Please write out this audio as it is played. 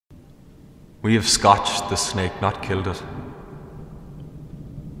We have scotched the snake, not killed it.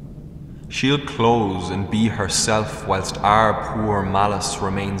 She'll close and be herself whilst our poor malice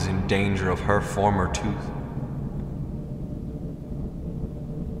remains in danger of her former tooth.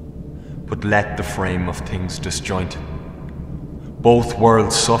 But let the frame of things disjoint. Both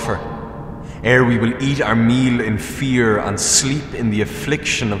worlds suffer, ere we will eat our meal in fear and sleep in the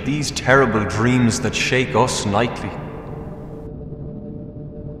affliction of these terrible dreams that shake us nightly.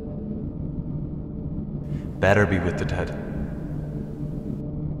 Better be with the dead,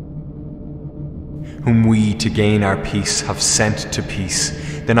 whom we to gain our peace have sent to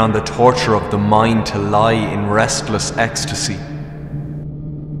peace, than on the torture of the mind to lie in restless ecstasy.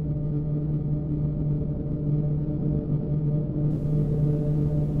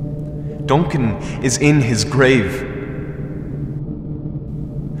 Duncan is in his grave.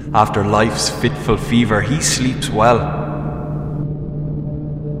 After life's fitful fever, he sleeps well.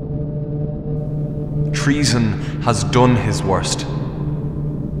 Treason has done his worst.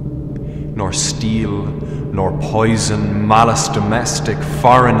 Nor steel, nor poison, malice domestic,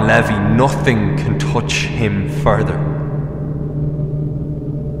 foreign levy, nothing can touch him further.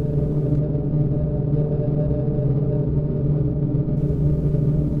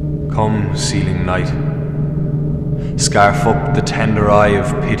 Come, sealing night, scarf up the tender eye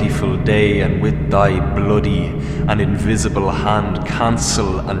of pitiful day, and with thy bloody and invisible hand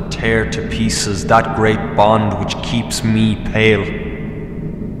cancel and tear to pieces that great bond which keeps me pale.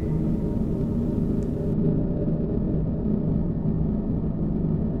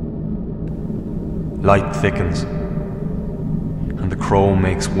 Light thickens, and the crow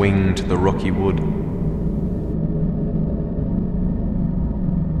makes wing to the rooky wood.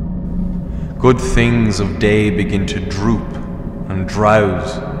 Good things of day begin to droop and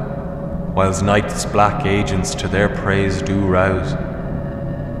drowse, whilst night's black agents to their praise do rouse.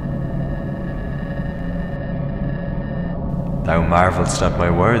 Thou marvelst at my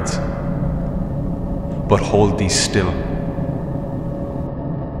words, but hold thee still.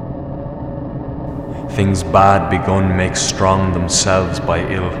 Things bad begun make strong themselves by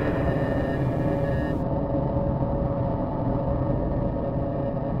ill.